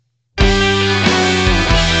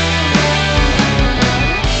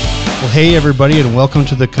hey everybody, and welcome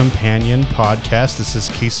to the Companion Podcast. This is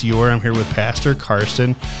Kasey Orr. I'm here with Pastor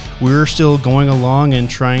Karsten. We're still going along and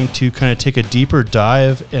trying to kind of take a deeper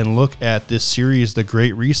dive and look at this series, The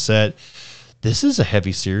Great Reset. This is a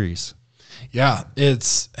heavy series. Yeah,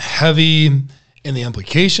 it's heavy in the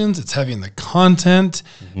implications, it's heavy in the content,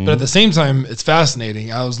 but at the same time, it's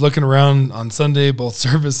fascinating. I was looking around on Sunday, both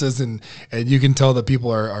services, and you can tell that people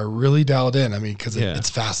are really dialed in. I mean, because it's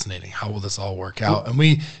fascinating. How will this all work out? And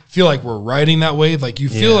we feel like we're riding that wave. Like you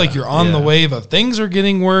feel like you're on the wave of things are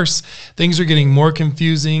getting worse, things are getting more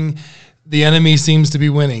confusing. The enemy seems to be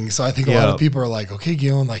winning. So I think a lot of people are like, okay,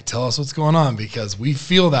 Galen, like tell us what's going on, because we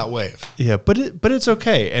feel that wave. Yeah, but it's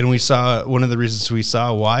okay. And we saw, one of the reasons we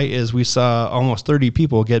saw why is we saw almost 30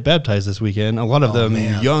 people get baptized this weekend. A lot of them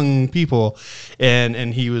young people.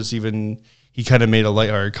 And he kind of made a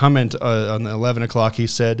light comment on the 11 o'clock. He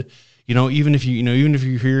said, even if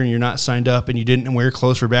you're here and you're not signed up and you didn't wear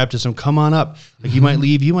clothes for baptism, come on up. Like you might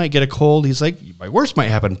leave, you might get a cold. He's like, worst might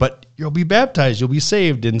happen, but you'll be baptized, you'll be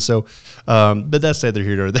saved. And so, but that's neither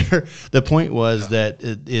here nor there. The point was that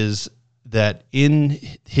it is that in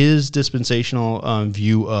his dispensational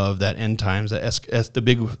view of that end times,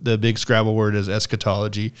 the big Scrabble word is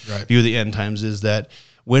eschatology. Right. View of the end times is that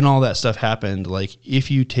when all that stuff happened, like if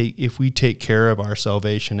we take care of our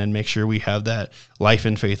salvation and make sure we have that life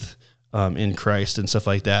and faith in Christ and stuff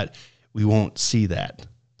like that, we won't see that.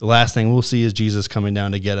 The last thing we'll see is Jesus coming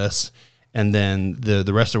down to get us, and then the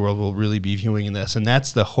rest of the world will really be viewing this. And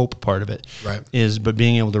that's the hope part of it, right? But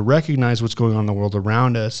being able to recognize what's going on in the world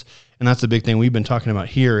around us. And that's the big thing we've been talking about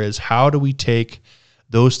here is how do we take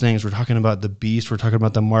those things? We're talking about the beast, we're talking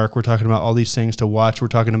about the mark, we're talking about all these things to watch, we're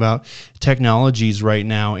talking about technologies right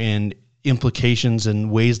now and implications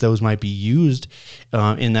and ways those might be used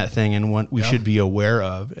in that thing and what we should be aware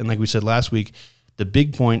of. And like we said last week, the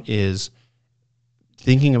big point is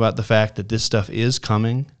thinking about the fact that this stuff is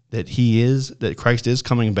coming, that Christ is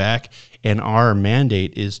coming back, and our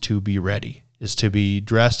mandate is to be ready, is to be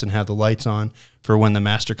dressed and have the lights on for when the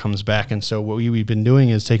master comes back. And so what we've been doing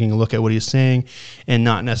is taking a look at what he's saying, and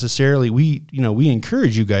not necessarily, we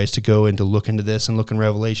encourage you guys to go and to look into this and look in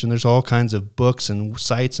Revelation. There's all kinds of books and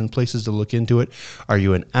sites and places to look into it. Are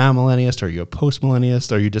you an amillennialist? Are you a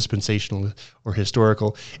post-millennialist? Are you dispensational or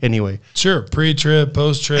historical? Anyway. Sure. Pre-trib,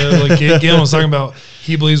 post-trib. Like Galen was talking about,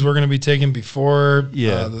 he believes we're going to be taken before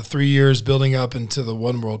the 3 years building up into the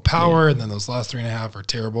one world power, and then those last 3.5 are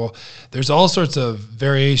terrible. There's all sorts of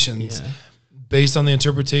variations based on the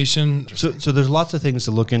interpretation. So there's lots of things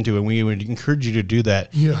to look into, and we would encourage you to do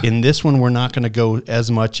that. Yeah. In this one, we're not going to go as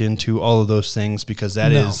much into all of those things because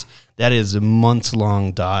that is a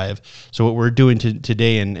months-long dive. So what we're doing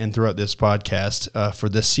today and throughout this podcast for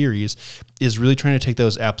this series is really trying to take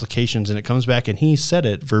those applications, and it comes back, and he said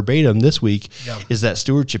it verbatim this week, is that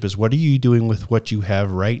stewardship is what are you doing with what you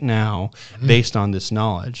have right now based on this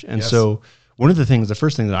knowledge. And so one of the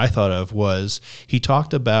first thing that I thought of was he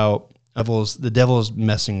talked about the devil's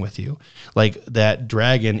messing with you. Like that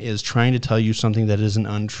dragon is trying to tell you something that is an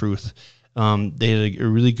untruth. They had a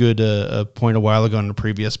really good point a while ago on a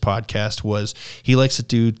previous podcast was he likes to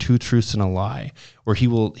do two truths and a lie, where he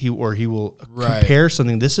will compare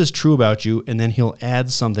something, this is true about you, and then he'll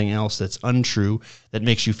add something else that's untrue that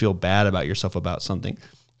makes you feel bad about yourself about something.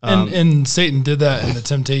 And Satan did that in the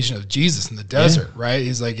temptation of Jesus in the desert, right?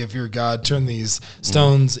 He's like, if you're God, turn these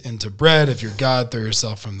stones into bread. If you're God, throw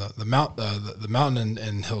yourself from the mountain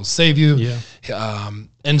and he'll save you. Yeah.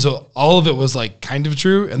 And so all of it was like kind of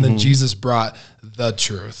true. And then Jesus brought the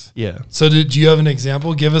truth. Yeah. So do you have an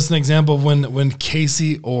example? Give us an example of when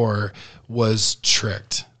Kasey Orr was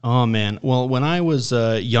tricked. Oh man. Well, when I was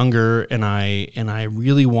younger and I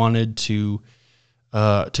really wanted to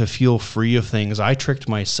feel free of things, I tricked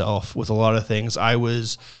myself with a lot of things. I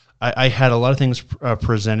had a lot of things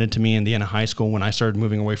presented to me in the end of high school when I started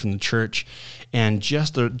moving away from the church, and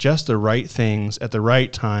just the right things at the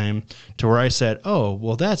right time to where I said, oh,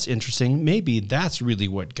 well, that's interesting. Maybe that's really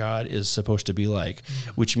what God is supposed to be like,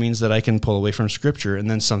 which means that I can pull away from Scripture. And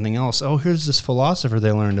then something else, oh, here's this philosopher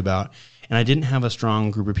they learned about. And I didn't have a strong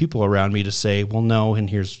group of people around me to say, well, no, and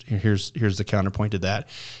here's the counterpoint to that.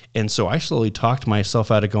 And so I slowly talked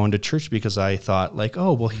myself out of going to church because I thought like,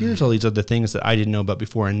 oh, well, here's all these other things that I didn't know about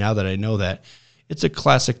before. And now that I know that, it's a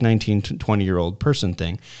classic 19 to 20-year-old person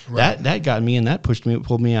thing. Right. That got me, and that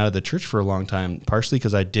pulled me out of the church for a long time, partially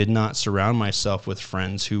because I did not surround myself with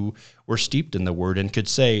friends who were steeped in the word and could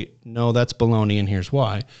say, no, that's baloney, and here's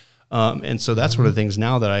why. And so that's one of the things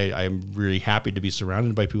now that I'm really happy to be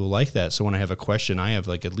surrounded by people like that. So when I have a question, I have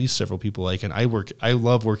like at least several people I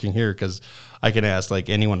love working here because I can ask like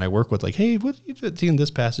anyone I work with, like, hey, what do you think in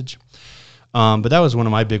this passage? But that was one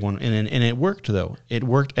of my big ones. And it worked, though. It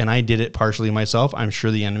worked, and I did it partially myself. I'm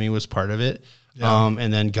sure the enemy was part of it. Yeah.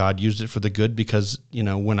 And then God used it for the good because,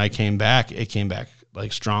 when I came back, it came back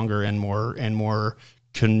like stronger and more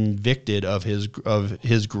convicted of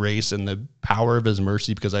his grace and the power of his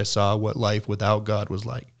mercy, because I saw what life without God was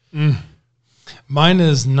like. Mine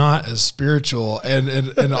is not as spiritual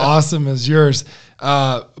and awesome as yours.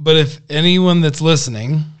 But if anyone that's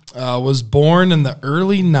listening was born in the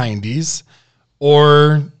early 90s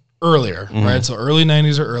or earlier, right? So early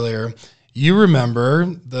 90s or earlier, you remember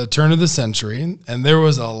the turn of the century, and there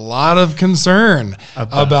was a lot of concern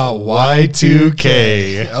about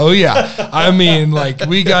Y2K. Oh, yeah. I mean, like,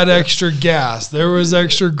 we got extra gas. There was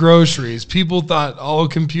extra groceries. People thought all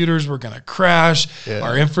computers were going to crash,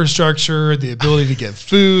 our infrastructure, the ability to get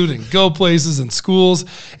food and go places and schools.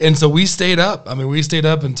 And so we stayed up. I mean, we stayed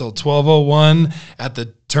up until 12:01 at the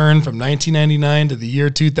turn from 1999 to the year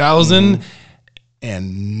 2000,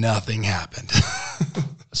 and nothing happened.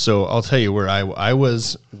 So I'll tell you where I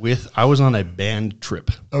was on a band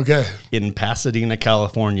trip. Okay. In Pasadena,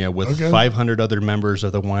 California, with 500 other members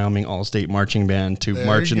of the Wyoming All-State Marching Band to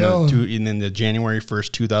march in the January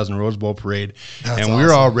 1st, 2000 Rose Bowl parade. That's and we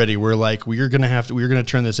were all ready. We're like, we were gonna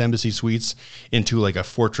turn this Embassy Suites into like a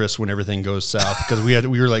fortress when everything goes south, because we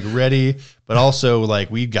were like ready, but also like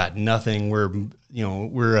we got nothing. We're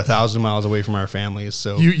 1,000 miles away from our families.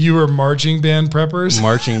 So you were marching band preppers?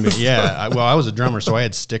 Marching band, yeah. I was a drummer, so I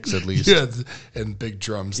had sticks at least. Yeah, and big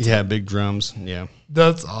drums too. Yeah, big drums. Yeah.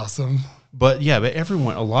 That's awesome. But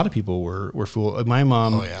a lot of people were fooled. My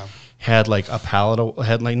mom had like not a pallet of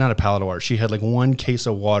water. She had like 1 case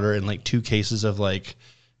of water and like 2 cases of like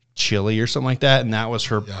chili or something like that, and that was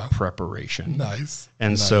her preparation. Nice.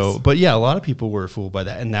 And so, but a lot of people were fooled by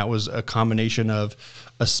that, and that was a combination of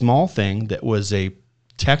a small thing that was a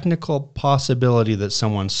technical possibility that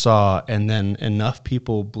someone saw, and then enough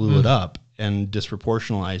people blew it up and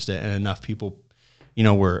disproportionalized it, and enough people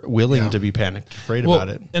were willing to be panicked, afraid about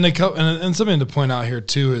it. And something to point out here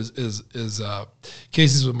too is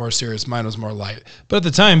Kasey's was more serious, mine was more light. But at the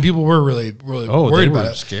time, people were really worried about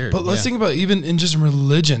it. Scared. But let's think about even in just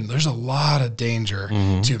religion, there's a lot of danger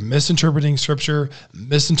to misinterpreting scripture,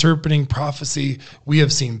 misinterpreting prophecy. We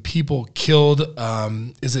have seen people killed.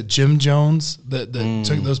 Is it Jim Jones that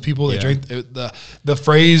took those people? They drank the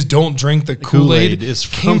phrase "Don't drink the Kool-Aid"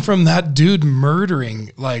 came from that dude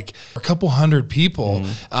murdering like a couple hundred people.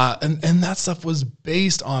 And that stuff was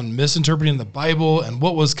based on misinterpreting the Bible and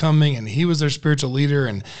what was coming, and he was their spiritual leader,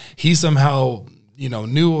 and he somehow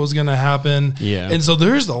knew what was going to happen. And so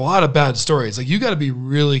there's a lot of bad stories. Like, you got to be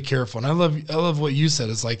really careful. And I love what you said.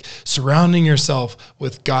 It's like surrounding yourself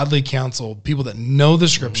with godly counsel, people that know the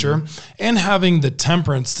scripture, and having the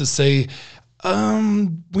temperance to say,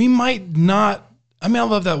 we might not. I mean, I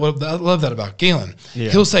love that about Galen.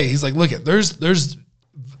 He'll say, he's like, look,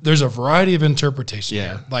 there's a variety of interpretation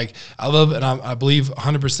here. Like, I love, and I believe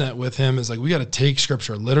 100% with him, is like, we got to take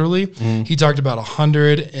scripture literally. He talked about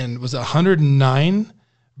 109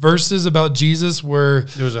 verses about Jesus where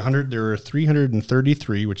there were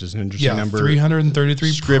 333, which is an interesting number.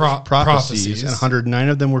 333 prophecies. And 109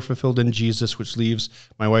 of them were fulfilled in Jesus, which leaves,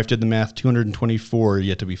 my wife did the math, 224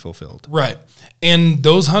 yet to be fulfilled. Right. And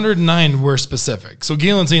those 109 were specific. So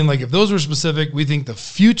Galen's saying, like, if those were specific, we think the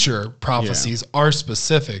future prophecies are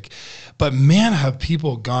specific. But man, have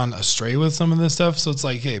people gone astray with some of this stuff. So it's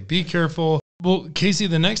like, hey, be careful. Well, Kasey,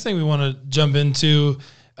 the next thing we want to jump into,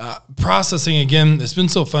 processing again. It's been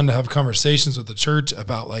so fun to have conversations with the church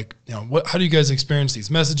about, like, how do you guys experience these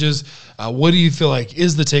messages? What do you feel like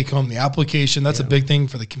is the take home, the application? That's a big thing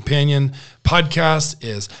for the companion podcast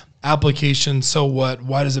is application. So what?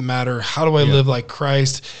 Why does it matter? How do I live like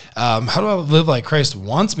Christ? How do I live like Christ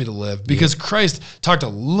wants me to live? Because Christ talked a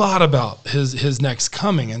lot about his next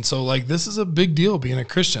coming. And so, like, this is a big deal being a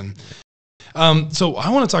Christian. So I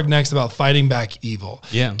want to talk next about fighting back evil.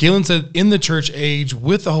 Galen said, in the church age,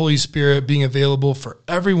 with the Holy Spirit being available for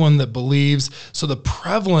everyone that believes. So the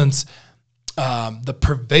prevalence, the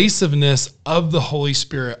pervasiveness of the Holy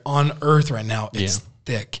Spirit on earth right now, it's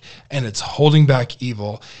thick, and it's holding back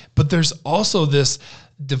evil. But there's also this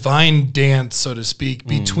divine dance, so to speak,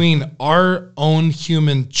 between our own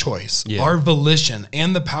human choice, our volition,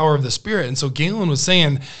 and the power of the Spirit. And so Galen was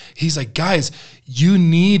saying, he's like, guys, you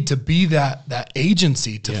need to be that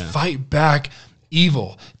agency to fight back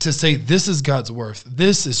evil, to say, this is God's worth,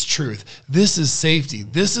 this is truth, this is safety,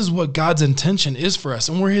 this is what God's intention is for us,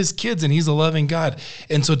 and we're his kids, and he's a loving God.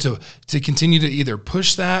 And so to continue to either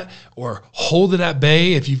push that or hold it at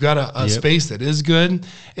bay if you've got a space that is good.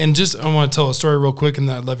 And just, I want to tell a story real quick, and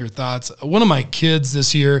then I'd love your thoughts. One of my kids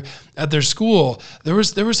this year, at their school, there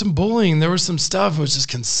was some bullying, there was some stuff. It was just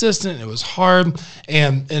consistent. It was hard.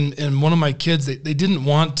 And one of my kids, they didn't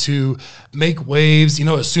want to make waves.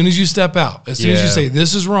 As soon as you step out, as soon as you say,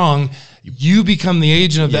 this is wrong, you become the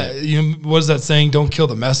agent of that. What is that saying? Don't kill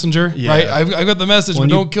the messenger, right? I've got the message, but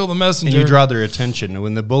don't kill the messenger. And you draw their attention.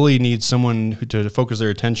 When the bully needs someone to focus their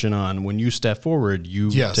attention on, when you step forward, you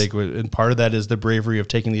take, and part of that is the bravery of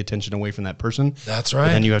taking the attention away from that person. That's right.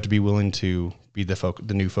 And then you have to be willing to be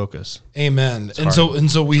the new focus. Amen. And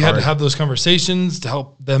so we had to have those conversations to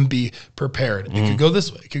help them be prepared. It could go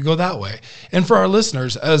this way, it could go that way. And for our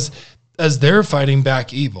listeners, as they're fighting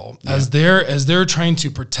back evil, as they're trying to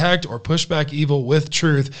protect or push back evil with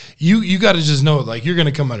truth, you got to just know, like, you're going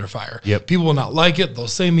to come under fire. Yep. People will not like it. They'll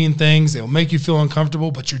say mean things. They'll make you feel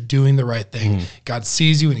uncomfortable, but you're doing the right thing. God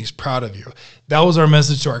sees you and he's proud of you. That was our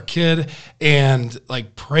message to our kid. And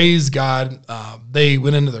praise God, they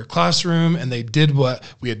went into their classroom and they did what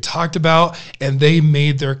we had talked about, and they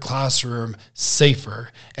made their classroom safer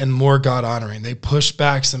and more God honoring. They pushed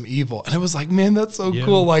back some evil, and it was like, man, that's so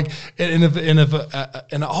cool.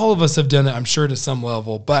 And all of us have done it, I'm sure, to some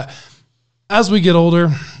level. But as we get older,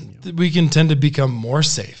 we can tend to become more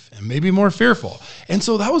safe and maybe more fearful. And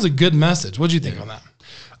so that was a good message. What do you think on that?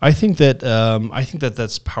 I think that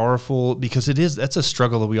that's powerful, because that's a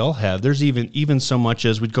struggle that we all have. There's even so much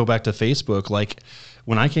as we'd go back to Facebook. Like,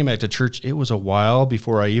 when I came back to church, it was a while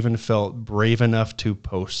before I even felt brave enough to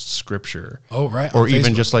post scripture. Oh, right. Or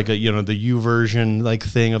even just like the YouVersion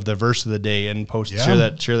thing of the verse of the day and share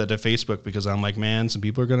that to Facebook, because I'm like, man, some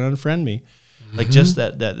people are going to unfriend me. Like, just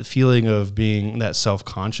that feeling of being that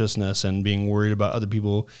self-consciousness and being worried about other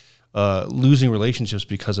people losing relationships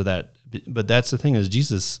because of that. But that's the thing, is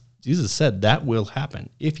Jesus said that will happen.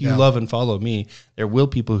 If you love and follow me, there will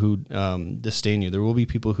be people who disdain you. There will be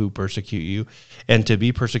people who persecute you. And to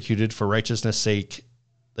be persecuted for righteousness' sake,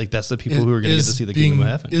 that's the people who are going to get to see the kingdom of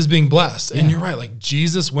heaven. Is being blessed. And you're right.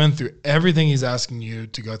 Jesus went through everything he's asking you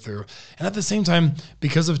to go through. And at the same time,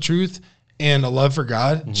 because of truth and a love for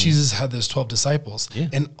God, Jesus had those 12 disciples. Yeah.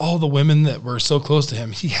 And all the women that were so close to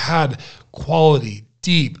him, he had quality,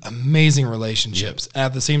 deep, amazing relationships. Yep.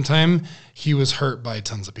 At the same time, he was hurt by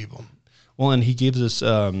tons of people. Well, and he gives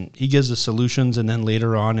us solutions, and then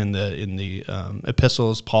later on in the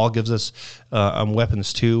epistles, Paul gives us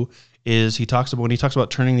weapons too. When he talks about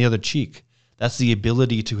turning the other cheek, that's the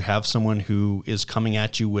ability to have someone who is coming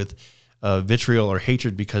at you with vitriol or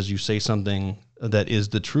hatred because you say something that is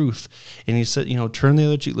the truth. And he said, turn the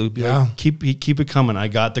other cheek. Keep it coming. I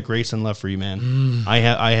got the grace and love for you, man. I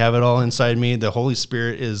have it all inside me. The Holy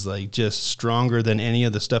Spirit is just stronger than any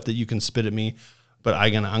of the stuff that you can spit at me. But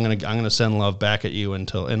I'm gonna send love back at you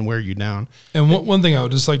and wear you down. And one thing I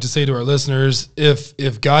would just like to say to our listeners: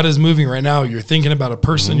 if God is moving right now, you're thinking about a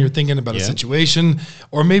person, you're thinking about a situation,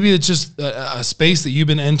 or maybe it's just a space that you've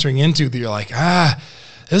been entering into that you're like,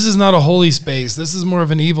 this is not a holy space. This is more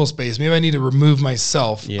of an evil space. Maybe I need to remove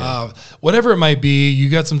myself. Whatever it might be, you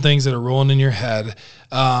got some things that are rolling in your head.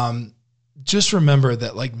 Just remember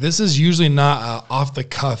that this is usually not an off the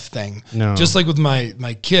cuff thing. No. Just like with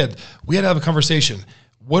my kid, we had to have a conversation.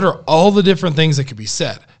 What are all the different things that could be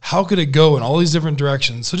said? How could it go in all these different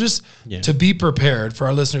directions? So just to be prepared, for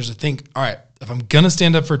our listeners to think, all right, if I'm going to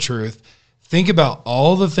stand up for truth, think about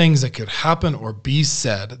all the things that could happen or be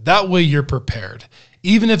said. That way you're prepared.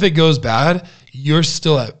 Even if it goes bad, you're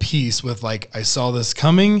still at peace with I saw this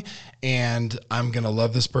coming, and I'm going to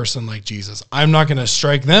love this person like Jesus. I'm not going to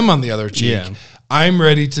strike them on the other cheek. Yeah. I'm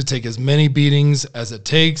ready to take as many beatings as it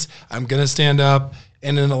takes. I'm going to stand up.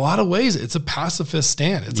 And in a lot of ways, it's a pacifist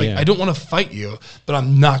stand. It's I don't want to fight you, but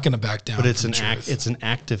I'm not going to back down. But it's an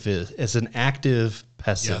active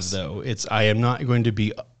passive, though. I am not going to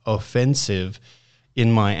be offensive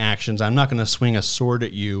in my actions. I'm not going to swing a sword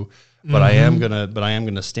at you, but I am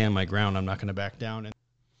gonna stand my ground. I'm not going to back down. And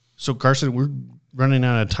so, Karsten, we're running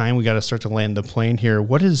out of time. We got to start to land the plane here.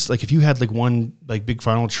 What is if you had one big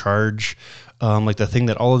final charge, the thing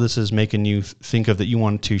that all of this is making you think of that you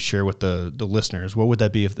wanted to share with the listeners? What would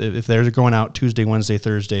that be if they're going out Tuesday, Wednesday,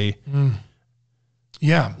 Thursday?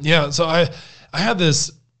 Yeah. So I had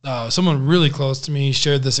this. Someone really close to me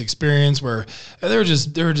shared this experience where they were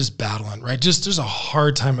just battling, right? Just a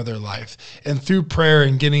hard time of their life. And through prayer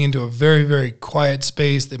and getting into a very, very quiet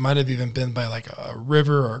space, they might have even been by a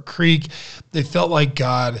river or a creek. They felt like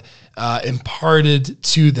God imparted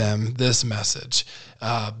to them this message.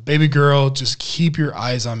 Baby girl, just keep your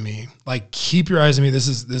eyes on me. Keep your eyes on me. This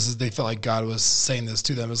is, they felt like God was saying this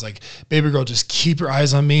to them. It was baby girl, just keep your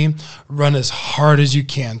eyes on me. Run as hard as you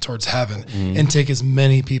can towards heaven and take as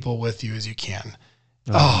many people with you as you can.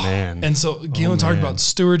 Oh, man. And so Galen talked about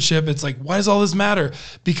stewardship. It's like, why does all this matter?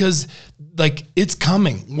 Because like it's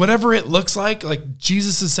coming, whatever it looks like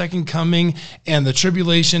Jesus' second coming and the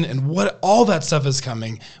tribulation and what all that stuff is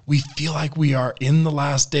coming. We feel like we are in the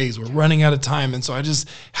last days. We're running out of time. And so I just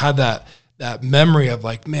had that memory of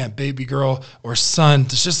like, man, baby girl or son,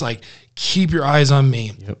 to just like, keep your eyes on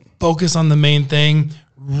me, focus on the main thing,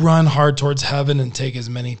 run hard towards heaven and take as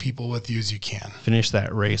many people with you as you can. Finish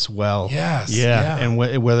that race well. Yes. Yeah. And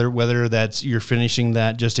whether that's you're finishing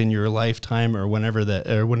that just in your lifetime or whenever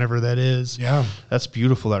that is. Yeah. That's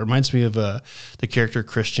beautiful. That reminds me of the character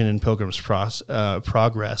Christian in Pilgrim's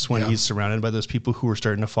Progress when he's surrounded by those people who are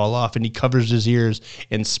starting to fall off, and he covers his ears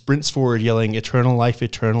and sprints forward yelling, eternal life,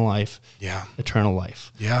 eternal life. Yeah. Eternal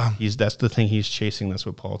life. Yeah. That's the thing he's chasing. That's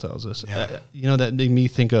what Paul tells us. Yeah. That made me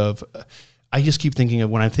think of, I just keep thinking of,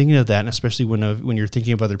 when I'm thinking of that, and especially when you're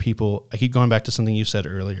thinking of other people, I keep going back to something you said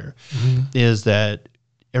earlier, is that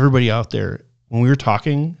everybody out there, when we were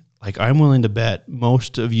talking, like I'm willing to bet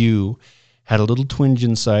most of you had a little twinge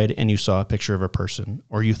inside and you saw a picture of a person,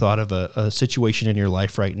 or you thought of a situation in your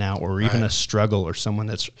life right now, or even a struggle or someone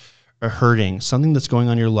that's hurting, something that's going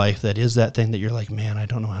on in your life that is that thing that you're like, man, I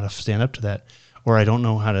don't know how to stand up to that, or I don't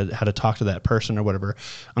know how to talk to that person or whatever.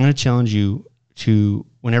 I'm going to challenge you to,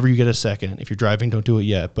 whenever you get a second, if you're driving, don't do it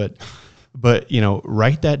yet, but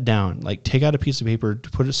write that down. Like take out a piece of paper, to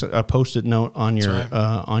put a Post-it note on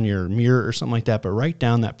your mirror or something like that, but write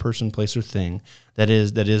down that person, place, or thing that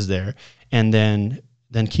is there, and then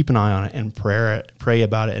keep an eye on it and pray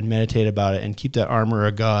about it and meditate about it, and keep that armor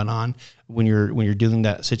of God on when you're dealing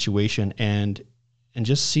that situation, and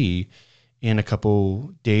just see in a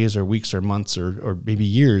couple days or weeks or months or maybe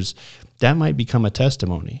years, that might become a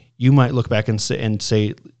testimony. You might look back and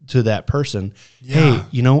say to that person, hey,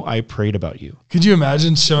 I prayed about you. Could you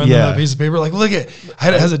imagine showing them that piece of paper? Like, look, it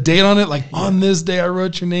has a date on it. Like, on this day, I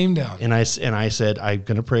wrote your name down. And I said, I'm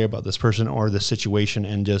going to pray about this person or this situation,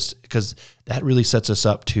 and just because that really sets us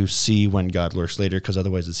up to see when God works later, because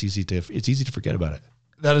otherwise it's easy to forget about it.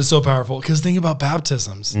 That is so powerful, because think about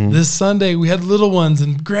baptisms. This Sunday, we had little ones,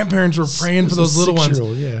 and grandparents were praying for those little ones.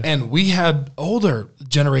 And we had older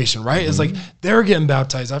generation, right? It's like they're getting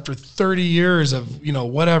baptized after 30 years of,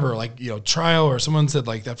 whatever, trial, or someone said,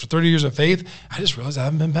 like, after 30 years of faith, I just realized I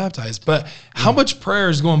haven't been baptized. But how much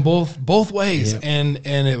prayer is going both ways? Yep. And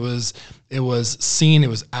it was seen, it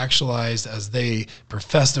was actualized as they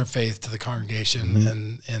professed their faith to the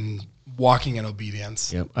congregation and walking in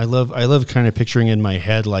obedience. Yep. I love kind of picturing in my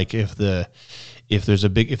head, like if there's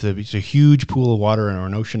a huge pool of water or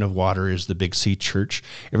an ocean of water is the Big C Church.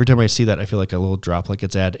 Every time I see that, I feel like a little droplet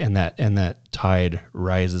gets added, and that tide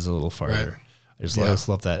rises a little farther. Right. I just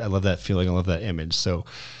love that. I love that feeling. I love that image. So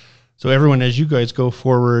everyone, as you guys go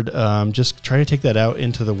forward, just try to take that out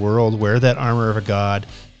into the world, wear that armor of God,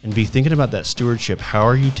 and be thinking about that stewardship. How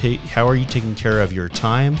are you taking care of your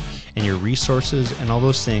time and your resources and all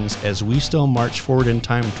those things as we still march forward in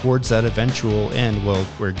time towards that eventual end,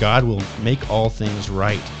 where God will make all things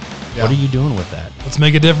right? Yeah. What are you doing with that? Let's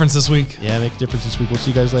make a difference this week. Yeah, make a difference this week. We'll see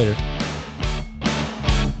you guys later.